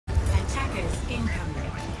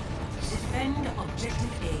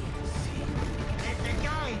Objective A. Let the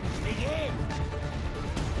games begin.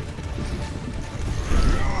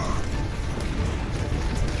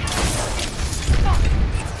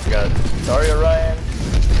 We got Daria, Ryan,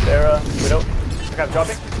 Sarah, Widow. Okay, I'm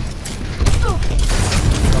dropping.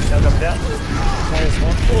 Drop down. Nice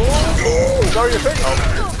one. Oh, Daria, you're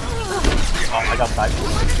oh, I got sniped.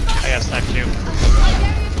 I got sniped too.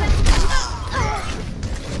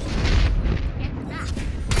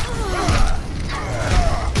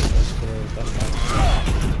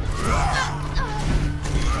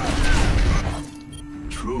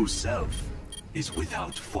 True self is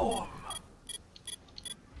without form.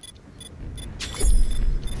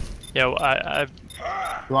 Yo, I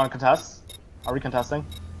You want to contest? Are we contesting?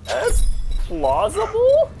 That's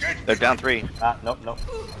plausible. They're down 3. Nope.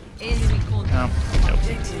 Enemy contact. no. Nope.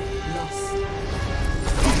 Objective lost.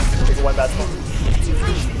 Take one bad smoke.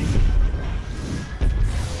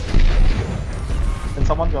 Can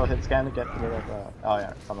someone go hit scan to get rid of the... Oh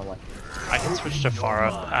yeah, it's on the way. I can switch to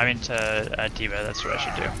Pharah. I mean to D.Va. That's what I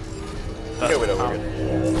should do. But, Okay, Widow, we're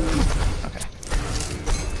good. okay.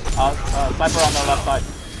 Sniper on the left side.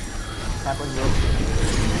 Sniper in the room.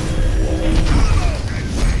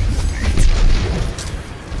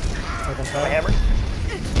 My hammer.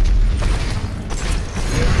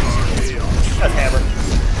 That's hammer.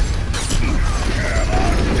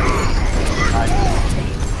 Nice.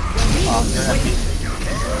 You're empty.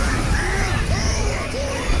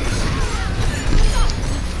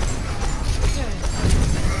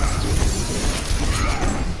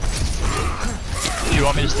 Do you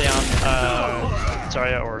want me to stay on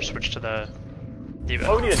Zarya or switch to the D.Va?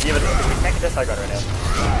 Oh, we need a D.Va. We can't get this high ground right now.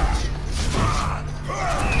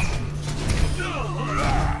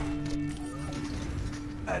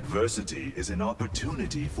 Adversity is an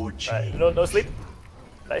opportunity for change. Alright, no sleep.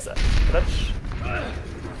 Nice. Clutch.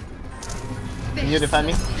 Can you defend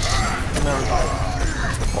me?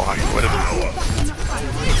 Why? What if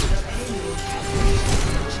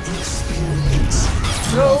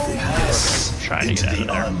Trying to get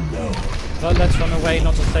out of there. Well, let's run away,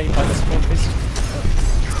 not to stay by the spawn, please.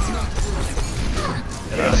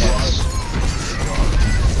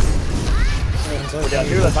 We're down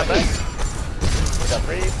 2, that's not bad. We're down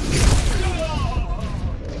 3.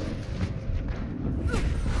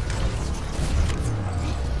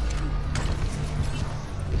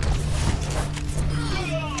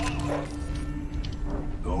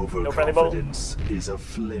 Overconfidence is a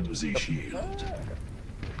flimsy shield.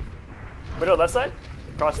 Widow left side.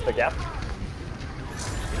 Across the gap.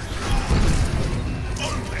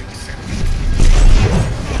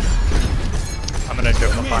 I'm gonna do a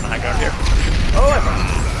fun high ground here. Oh, I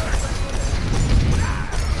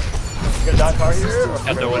You gonna die car here? Or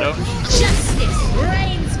At the Widow. Justice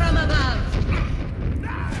reigns from above.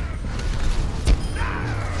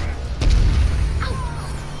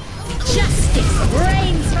 Justice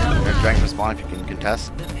reigns from They're above. trying to spawn if you can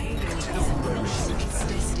contest? The payload is approaching its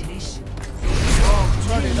destination.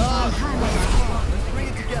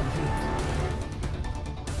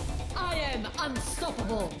 I am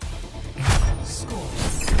unstoppable. Score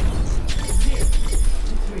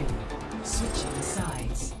 0-3. Switching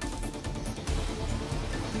sides.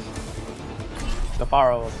 The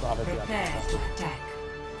Pharaoh was obviously up. Prepare to attack.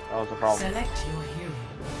 That was the problem. Select your hero.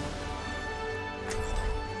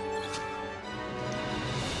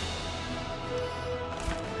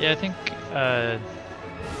 Yeah, I think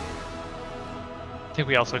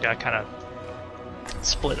we also got kind of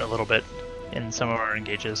split a little bit in some of our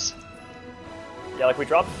engages. Yeah, like we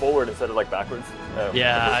dropped forward instead of like backwards.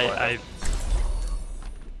 Yeah,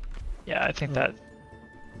 I think that.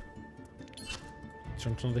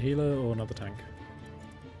 Jump on the healer or another tank?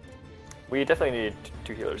 We definitely need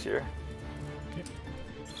 2 healers here. Okay.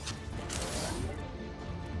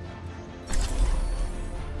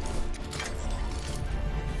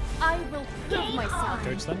 I will prove myself.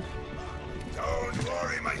 Coach then? Don't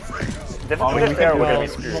worry, my friends. Definitely this fair, we're gonna be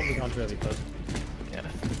screwed. We can't really, but Yeah.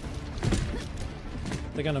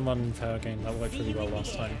 they're gonna run fair game. That worked really well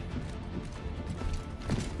last time.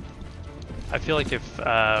 I feel like if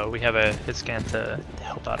we have a hit scan to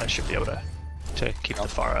help out, I should be able to keep the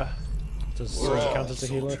Pharah. Does Surge count as a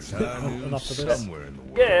healer? Enough for this?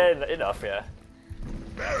 Yeah, enough, yeah.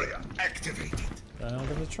 Barrier activated. I'll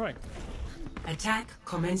give it a try. Attack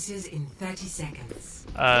commences in 30 seconds.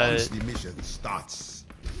 Once the mission starts,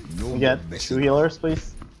 no We get more 2 healers,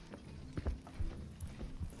 please.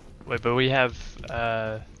 Wait, but we have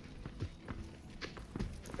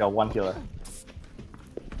Got 1 healer.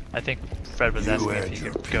 I think Fred was asking if he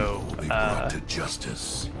could go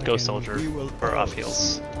justice. go soldier or off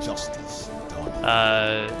heals. Justice.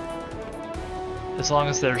 As long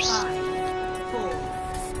as there's... I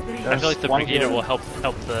feel like the one Brigida here. will help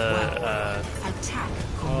the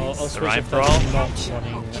I'll switch Ryan if they're brawl. not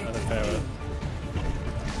running at the Pharaoh.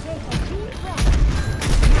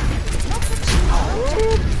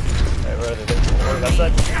 Alright, where are they? Oh, left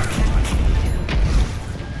side.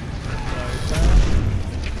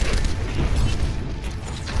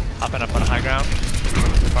 Hopping up on high ground.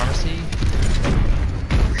 Pharmacy.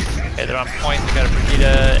 Okay, they're on point. We got a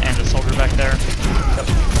Brigida and a soldier back there.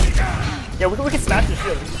 Yeah, we can smash the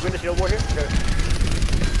shield. We can win the shield war here. Okay.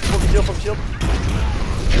 Focus shield, focus shield.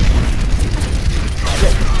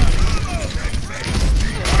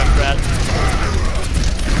 Junkrat.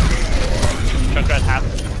 Junkrat half.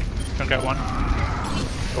 Junkrat 1.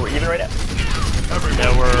 Oh, we're even right now.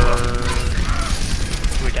 Yeah,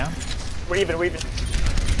 we're down? We're even, we're even.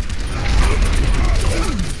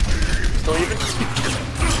 Still even?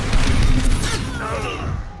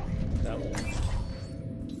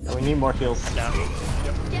 We need more heals. Down.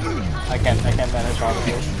 I can't manage all the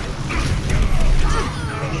heals.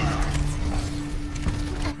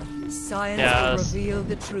 Science Yeah, will reveal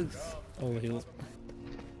the truth. All the heals.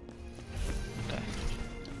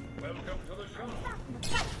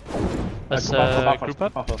 Let's Go back, group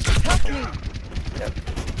up. Go back. Yep.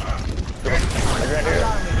 Right here.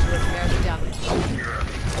 Allow me to repair the damage.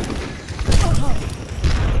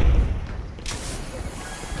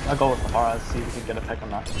 I'll go with Mahara, see if we can get a pick on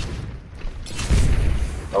that.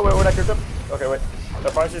 Oh wait, we're not grouped up? Okay, wait. The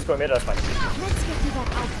pharmacy's going mid, that's fine. Let's get to that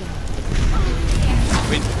outfit.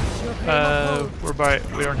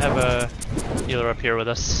 We don't have a healer up here with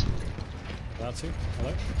us. About to.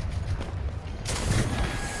 Hello?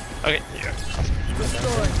 Okay, yeah.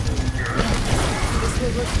 Restore. This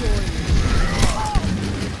will restore you.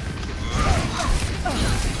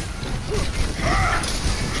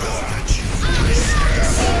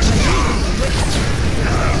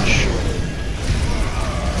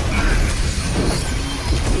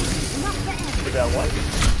 We got one.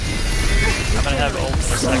 I'm gonna have ult in a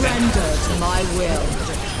second. Surrender to my will.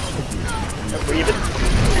 Yep, we're even.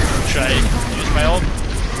 Should I use my ult?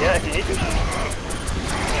 Yeah, if you need to.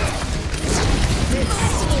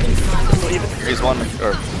 Still even. Here's one.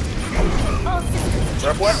 Or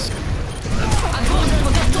Rep one.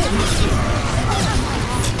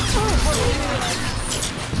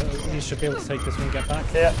 You should be able to take this when you get back.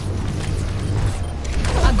 Yeah.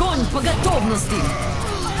 Огонь по готовности.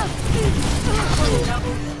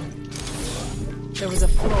 There was a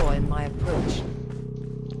flaw in my approach.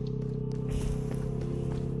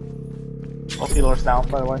 All healers down,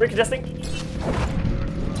 by the way. We're contesting.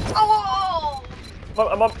 Oh!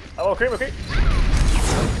 I'm on cream, okay.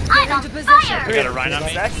 I'm on fire! We got a Rhine on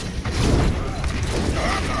me. Next.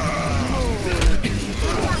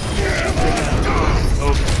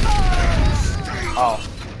 Oh.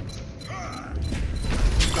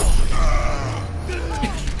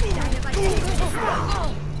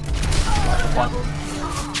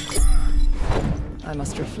 I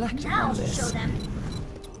must reflect Now on show this. them.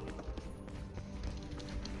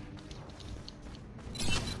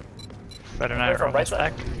 Fred and I are From right almost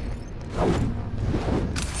back. side.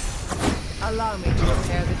 Allow me to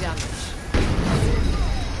repair the damage.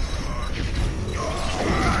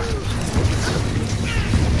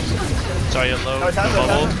 Sorry, you're low. No, time, no,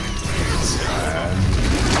 Bubble. time.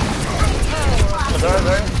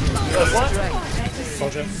 Sorry. That's one.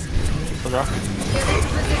 Soldier. Soldier.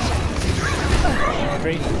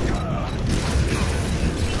 Agree.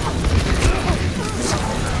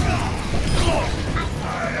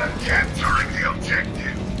 Capturing the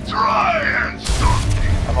objective. Try and stop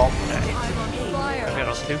it. I'm all. I'm on fire. I've got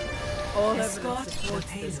us two. All evidence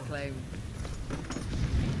supports this claim.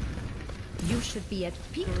 You should be at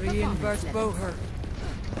peak Korean performance Bert level. Boher.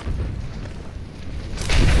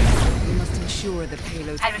 We must ensure the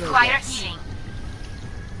payload I require progress. healing.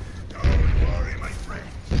 Don't worry, my friend.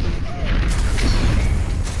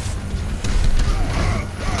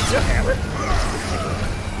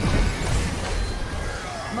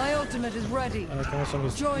 My ultimate is ready. Can I someone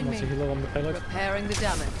who's Join wants me. a healer on the payload? Repairing the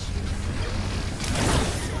damage.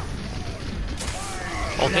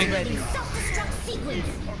 Ulting. Ready. Self-destruct sequence.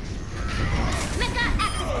 Mecha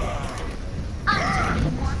activated.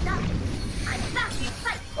 I'm warmed up. I'm back to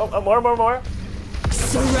fight. Oh, more.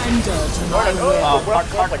 Surrender to my will. Oh, we're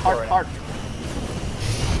Hard. Hard.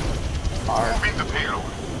 Moving the payload,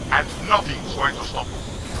 and nothing's going to stop us.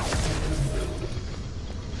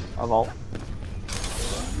 I'm all.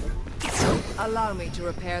 Allow me to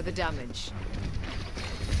repair the damage.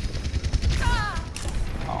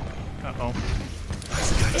 Uh-oh.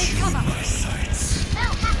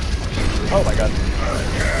 Oh my god.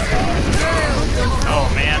 Oh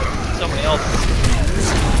man, so many ults.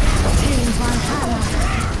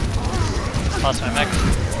 Lost my mech.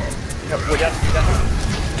 Yep, we're dead.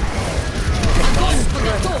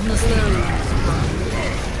 Get into position.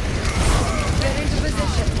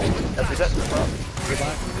 That's reset.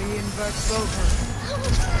 Reinvert Rover.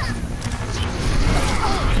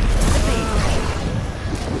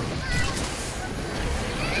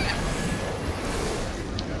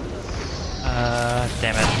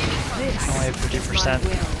 Damn it. Only have 50%.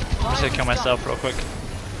 I'm just gonna kill myself real quick.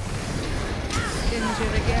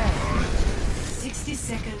 Injured again. 60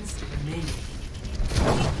 seconds remaining.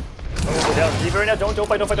 Oh, we're down. Leave right now. Don't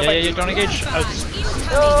fight. Yeah, don't engage.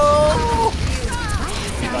 No!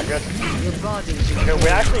 Not good. Your body. Okay, we're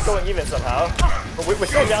actually going even somehow. But we're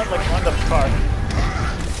still down like on the car.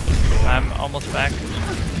 I'm almost back.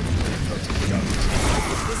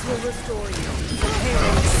 This will restore you.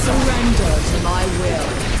 Surrender to my will.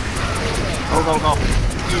 Go.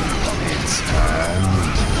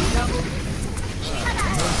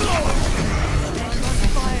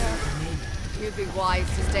 Fire. You'd be wise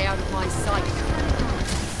to stay out of my sight.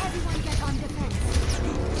 Everyone get on defense.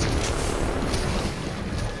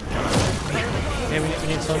 Yeah, we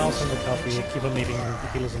need someone else on the cart. We keep on needing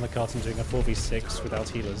healers on the cart and doing a 4v6 without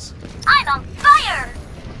healers. I'm on fire!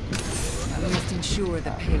 We must ensure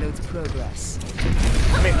the payload's progress.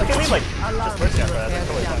 I mean, we can leave like just first down for that. That's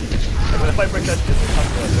totally fine. Like when the fight breaks out, just come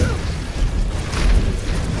to us.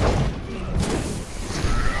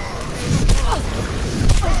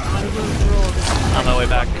 On my way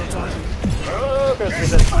back. Oh, there's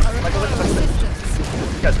reset. Michael, look.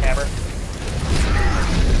 You guys hammer.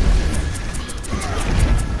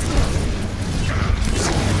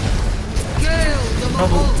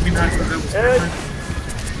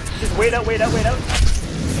 Just wait out. Wait out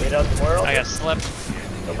the world. I got slipped.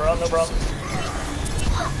 No problem.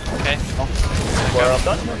 Okay. We're all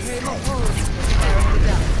done.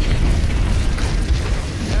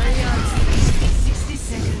 60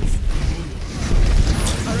 seconds remaining.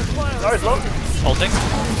 Sorry, slow. Ulting.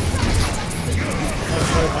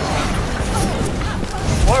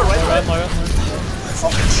 More right.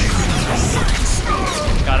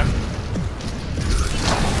 Got him.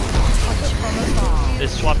 They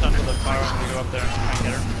swapped under the fire. I'm gonna go up there and try and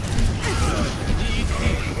get her.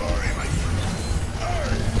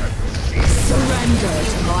 Surrender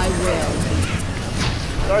to my will.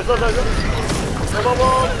 Sorry, slow.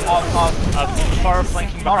 Far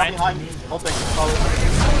flanking behind. Ulting.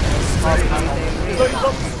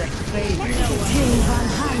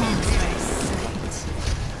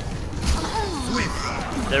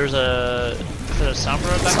 There's a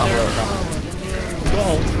Sombra back there.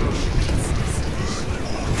 Whoa!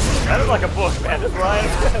 That is like a book, man. This Ryan.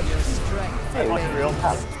 Hey, watch it real.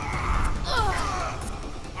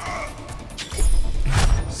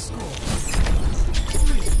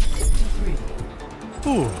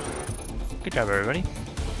 Ooh. Good job, everybody.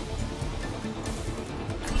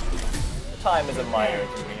 Time is a minor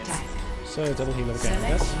inconvenience. So double healer again, I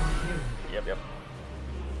guess. Yep.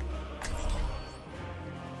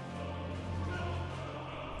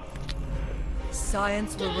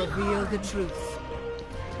 Science will reveal the truth.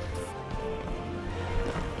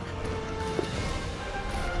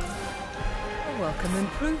 A welcome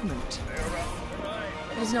improvement.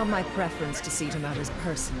 It is not my preference to see to matters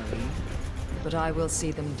personally, but I will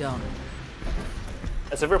see them done.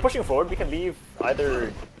 So if we're pushing forward, we can leave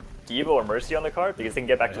either Diva or Mercy on the card because they can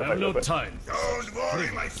get back to the fight real quick. Time. Don't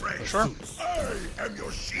worry, my friend. Sure. I am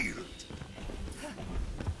your shield.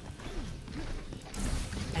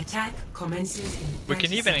 Attack commences in 30 We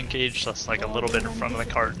can even seconds. engage us like a little bit in front of the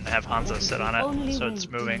cart and have Hanzo sit on it, so it's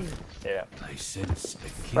moving. Yeah. I sense the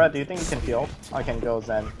Brad, do you think you can heal? I can go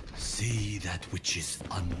Zen. See that which is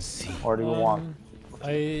unseen. Or do you want?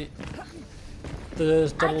 The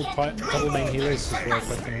double main healers is worth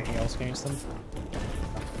with anything else against them.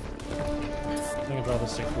 I think I'd rather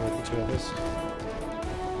stick with the two others.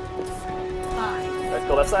 5, Let's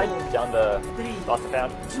go left side, down the 3, Boston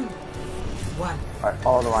Pound. 2, 1. Alright,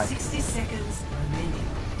 follow the line. 60 seconds remaining.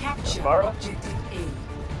 Capture Vara? objective A.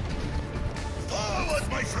 Forward,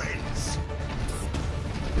 my friends.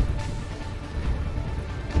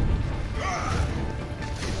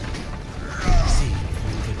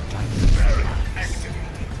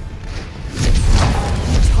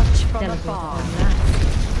 Touch from afar.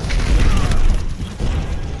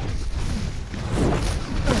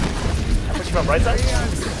 I'm pushing from right side.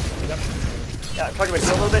 Yep. Yeah, I'm talking about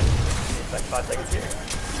heal a little bit. Like 5 seconds here.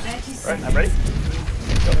 30 Alright, I'm ready.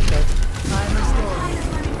 Go. Time restored.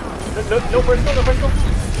 No personal.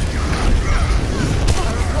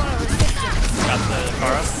 Got the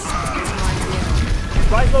Pharah.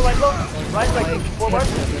 Ryan's low, Ryan's low. Ryan's like 4 bars.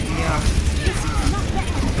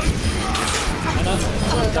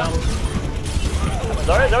 Down.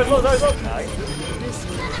 Zarya's low, Zarya's low. Nice.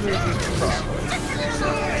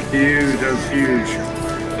 Huge, that was huge.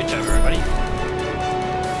 Good job, everybody.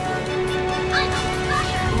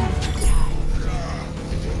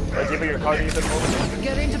 Give me your card, use it over.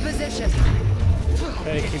 Get into position.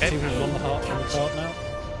 Okay, keep team with 1 heart from the card now.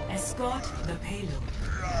 Escort the payload.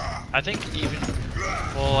 I think even.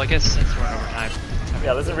 Well, I guess since we're in overtime.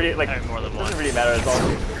 Yeah, doesn't really like. Having more than one. Doesn't really matter as long as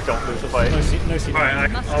you don't lose the fight. No CP.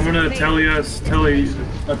 Alright, I'm gonna tell you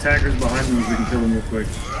attackers behind them if we can kill them real quick.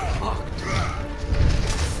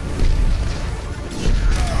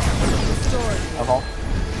 Evolve.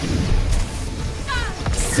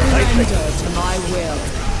 Surrender to my will.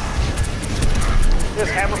 There's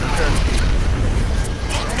hammer for sure.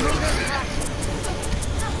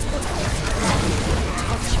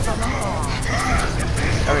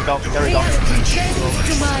 There we go, there we go. Bend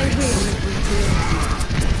to my will.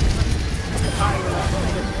 I will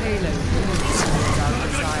apply the payload without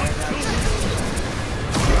desired outcome.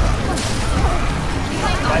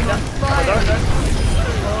 Back down. Zarya.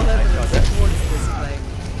 All evidence supports this claim.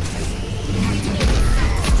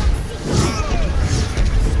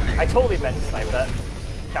 I totally meant to snipe that.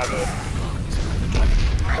 Counter it.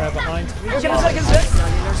 Behind. Get a second, sit.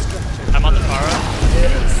 Cellular structure. I'm on the Pharah.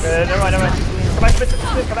 Never mind, never mind. Come back a bit,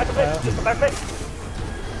 come back a bit. Come back a bit.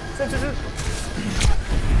 Sit.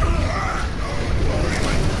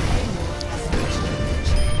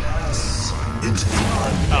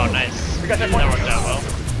 Oh, nice. We got that That point. worked out well.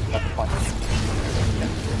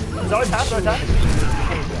 There's always half, there's half.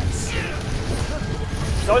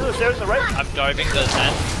 There's always the stairs to the right. I'm diving the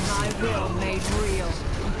 10. My will made real.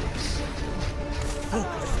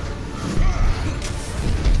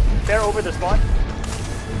 Fair over the spawn.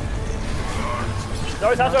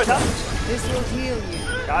 There's always half. This will heal you.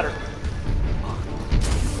 Got her.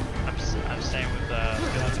 I'm staying with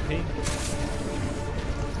TP.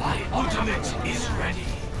 My ultimate is ready.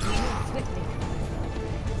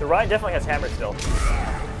 The Ryan definitely has hammer still.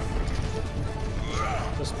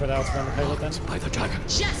 Just spread out around the payload then. By the dragon. I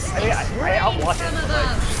mean, I outwatch it. But like,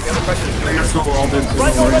 the other question is. I got so all in.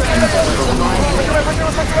 Right, go.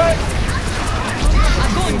 Right.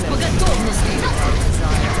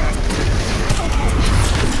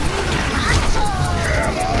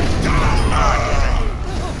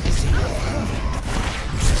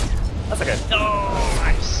 That's okay. No!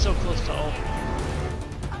 I'm so close to ult.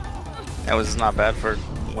 That was not bad for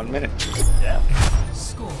 1 minute. Yeah.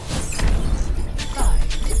 Score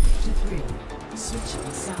 5-3.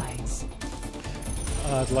 Switching sides.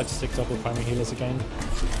 I'd like to stick double primary healers again.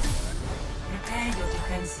 Prepare your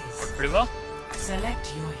defenses. Pretty well.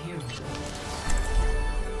 Select your hero.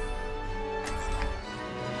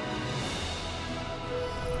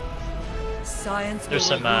 Science There's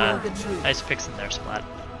will some reveal the truth. nice picks in there, Splat.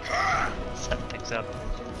 Setting things up.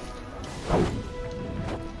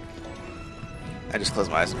 I just close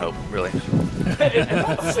my eyes and hope, really.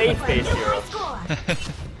 It's safe base hero.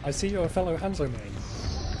 I see you're a fellow handler main.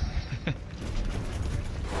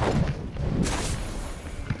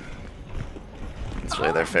 It's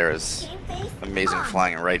really their fair is amazing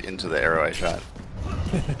flying right into the arrow I shot.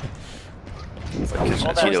 It's like catching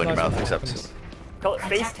a Cheeto in your mouth, except Call it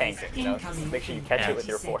face tanking, you know? Just make sure you catch it with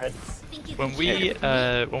your forehead. When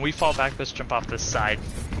we fall back, let's jump off this side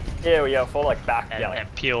Yeah, fall like back. and, Yeah, like,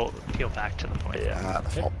 and peel back to the point. yeah.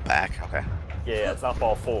 fall back. Okay. Yeah, it's not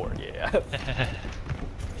fall forward, yeah.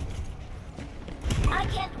 I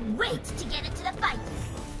can't wait to get into the fight.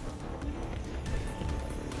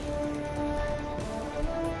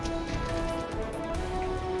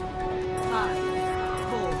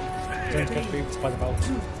 Don't get creeped by the vault.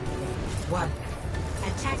 1.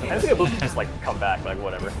 Attack. I think a boost can just like come back, like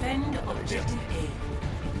whatever. Defend objective A.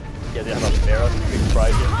 Yeah, they have a Pharaoh, big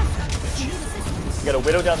surprise here. You got a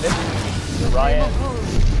Widow down there, Ryan,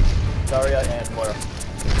 Zarya, and Moira.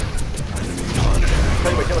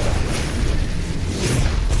 Anyway, kill him.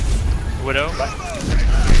 Widow.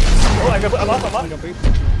 Oh, I'm off.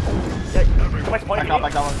 Yeah, come back to point. Back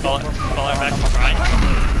down. Falling back to Brian.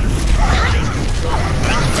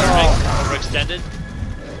 Overextended.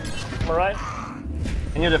 Alright,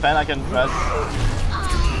 Can you defend? I can res.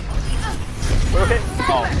 we're okay.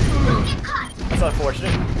 Oh, That's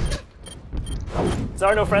unfortunate.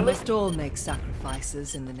 Zarya, no We friendly? must all make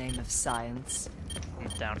sacrifices in the name of science.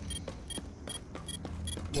 Down.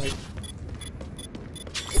 Wait.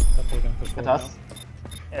 That's going to push it's forward us.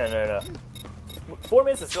 now. No. 4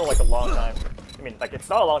 minutes is still like a long time. I mean, like, it's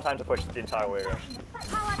not a long time to push the entire way around.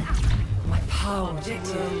 My power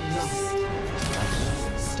Objective lost.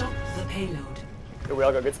 payload. Here we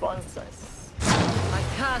all got good spawns. Nice. I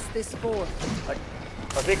cast this forth, Like,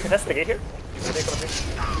 are they contest the gate here? Are they coming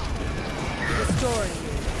through? restoring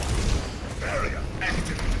you.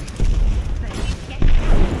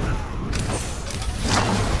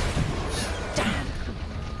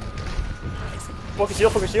 Focus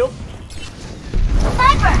shield, focus shield.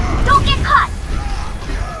 Sniper, don't get caught.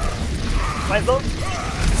 Mine zone.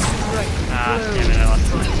 Ah, damn it, I lost.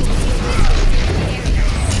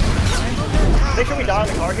 Make sure we die on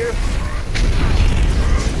the car here.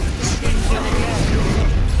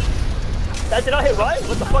 That did not hit Ryan?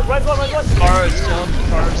 What the fuck? Ryan's one, Ryan's one. Far is still.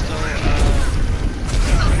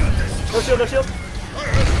 No shield, no shield.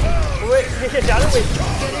 Wait, get down and wait.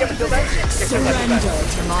 Get the shield back. Surrender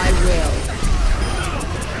to my will.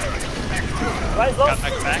 Ryan's low. Got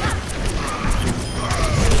back.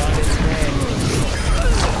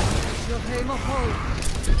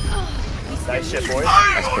 Nice shit, boys.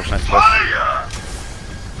 Nice push, nice push.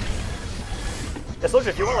 Yeah, Soldier,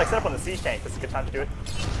 if you want to like set up on the siege tank, this is a good time to do it.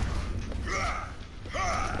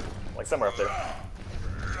 Like somewhere up there.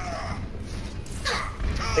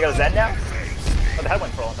 They got a Zen now? Oh, they had one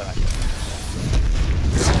for a long time actually.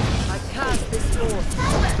 I cast this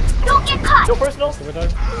forth. Don't get caught. No personal? The widow.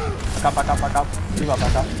 Back up. Leave up,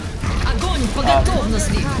 back up. Огонь по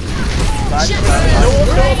готовности. No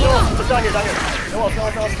ult. Just down here. No ult.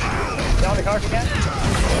 Down the car if you can.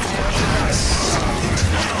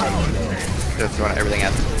 Just throwing everything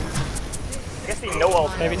at them. I guess the no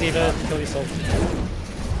ult. Maybe D.Va, kill yourself.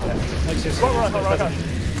 Makes you Run.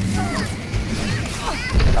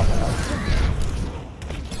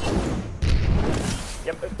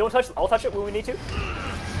 Yep, don't touch. I'll touch it when we need to.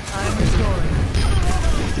 I'm restoring.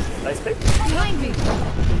 Nice pick. Behind me.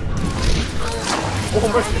 Oh,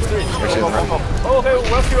 mercy. Oh, okay,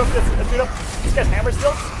 let's do this. Let's do it up. This guy's hammered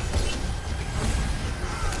still.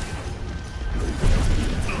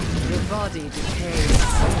 Your body decays.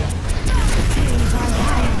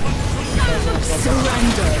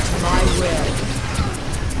 Surrender to my will.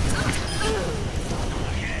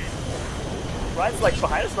 Ryan's like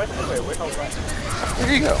behind us, right? Wait, where the hell's Ryan?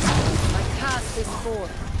 Here you go. I cast this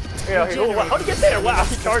forth. Yeah, okay. Oh, how'd he get there? Wow,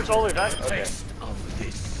 he charged all the time. Okay.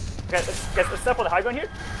 Okay, let's step on the high ground here.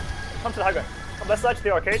 Come to the high ground. Come left side to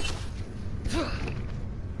the arcade.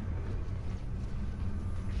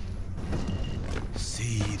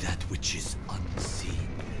 See that which is unseen.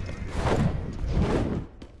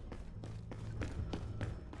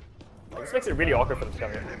 This makes it really awkward for them to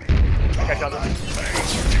come here. Okay, Sean.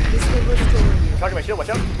 This will restore you. Talking my shield, watch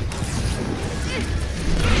out.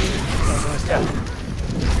 Yeah.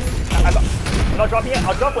 I'm not dropping it.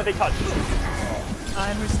 I'll drop when they touch.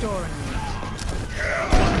 I'm restoring you.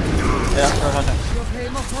 Yeah, go ahead. Your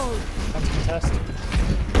flame of hold. Come to contest.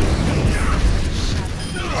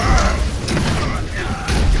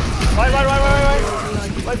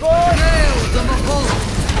 Right. My boy!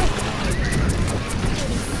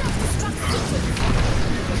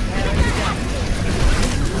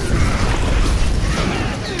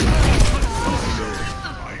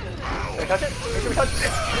 Can we touch it? Make sure we touch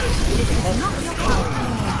it.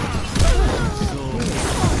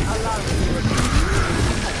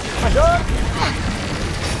 My God!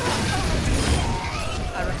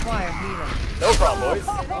 I require healing. No problem, boys.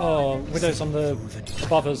 Oh, Widow's on the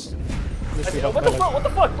above us. Literally above What the melee. fuck? What the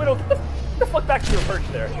fuck? Widow, get the fuck back to your perch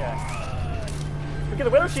there. Yeah. Okay, the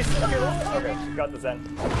Widow, she's up here. Okay, she got the Zen.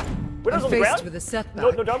 Widow's I'm on the faced ground? with a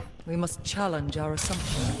setback. No jump. We must challenge our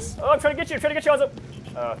assumptions. Oh, I'm trying to get you, Ozzy.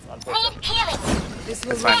 Oh, it's unfortunate. Need healing. This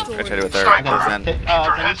will It's fine. restore I tried it with you. her. Zen. Can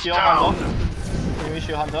you shield Hunter? Can you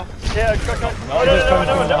shield Hunter? Yeah, cut. Oh,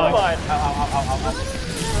 never mind. Ow.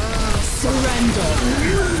 Surrender.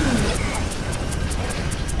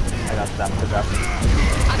 I got that. Good job.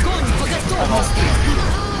 Огонь по готовности.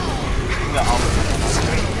 Yeah,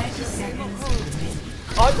 30 seconds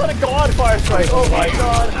remaining. Oh, I'm gonna go on fire strike. Oh my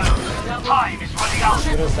God. Time is running out.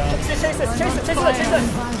 Widow's down. Chase it.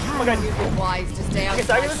 Oh, guys. Wise to stay out Okay, of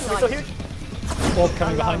stagger my this. We're so sight. huge. Orb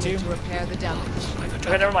coming behind you. To repair the damage.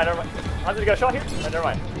 Okay, never mind. I'm gonna get a shot here. Oh, never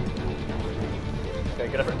mind. Okay,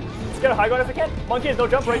 get up. Let's get a high ground if we can. Monkeys, no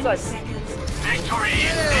jump, right side. Seconds. Victory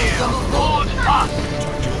is near. Hold fast.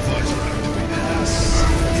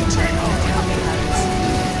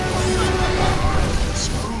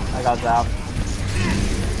 I got that.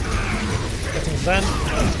 Getting Zen.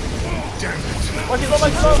 Monkeys low.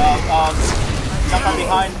 Jump from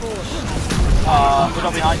behind.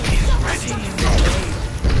 Widow behind.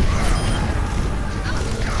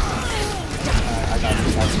 I got it.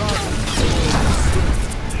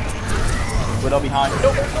 Widow behind.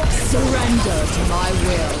 Surrender to my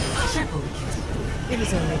will. Triple kill. It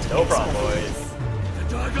was only to No be problem, expected.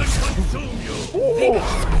 boys. Ooh.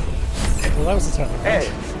 Well, that was the turn. Hey.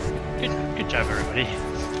 Good job, everybody.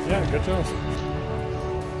 Yeah, good job.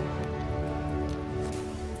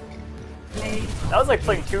 That was like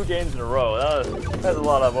playing 2 games in a row. That was a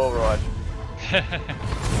lot of Overwatch.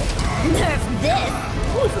 Nerf this!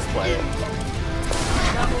 Who is this playing?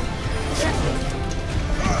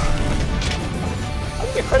 I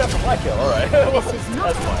can get credit for my kill, alright.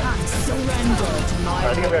 That's fine. Surrender to my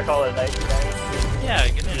I think I'm gonna call it a night. Yeah,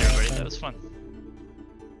 good night, everybody. That was fun.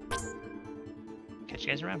 Catch you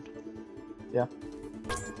guys around. Yeah.